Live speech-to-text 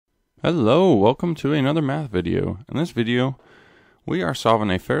Hello, welcome to another math video. In this video, we are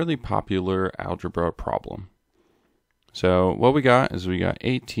solving a fairly popular algebra problem. So what we got is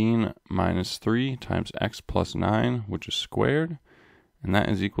 18 minus 3 times x plus 9, which is squared, and that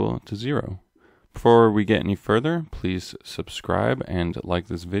is equal to 0. Before we get any further, please subscribe and like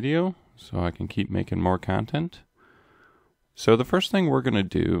this video so I can keep making more content. So the first thing we're going to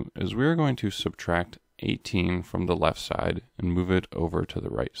do is we're going to subtract 18 from the left side and move it over to the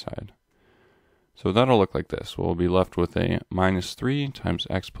right side. So that'll look like this. We'll be left with a minus 3 times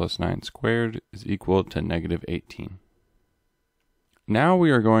x plus 9 squared is equal to negative 18. Now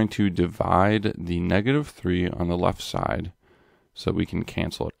we are going to divide the negative 3 on the left side so we can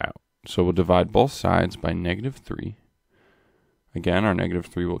cancel it out. So we'll divide both sides by negative 3. Again, our negative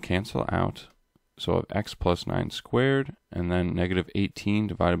 3 will cancel out. So we'll have x plus 9 squared, and then negative 18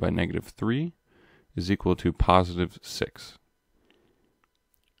 divided by negative 3 is equal to positive 6.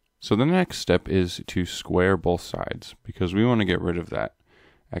 So the next step is to square both sides, because we want to get rid of that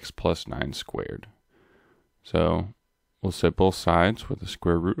x plus 9 squared. So we'll set both sides with a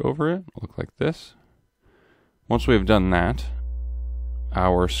square root over it, look like this. Once we have done that,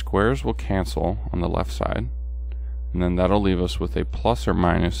 our squares will cancel on the left side, and then that'll leave us with a plus or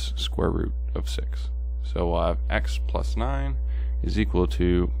minus square root of 6. So we'll have x plus 9 is equal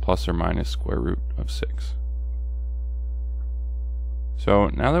to plus or minus square root of 6. So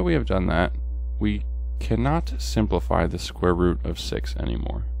now that we have done that, we cannot simplify the square root of 6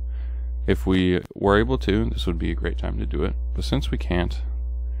 anymore. If we were able to, this would be a great time to do it, but since we can't,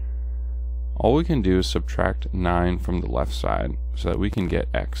 all we can do is subtract 9 from the left side so that we can get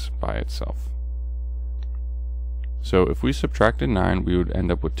x by itself. So if we subtracted 9, we would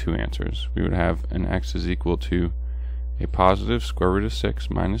end up with two answers. We would have an x is equal to a positive square root of 6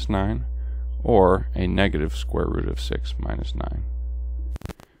 minus 9, or a negative square root of 6 minus 9.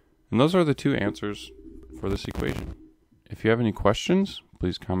 And those are the two answers for this equation. If you have any questions,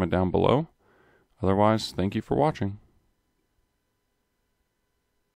 please comment down below. Otherwise, thank you for watching.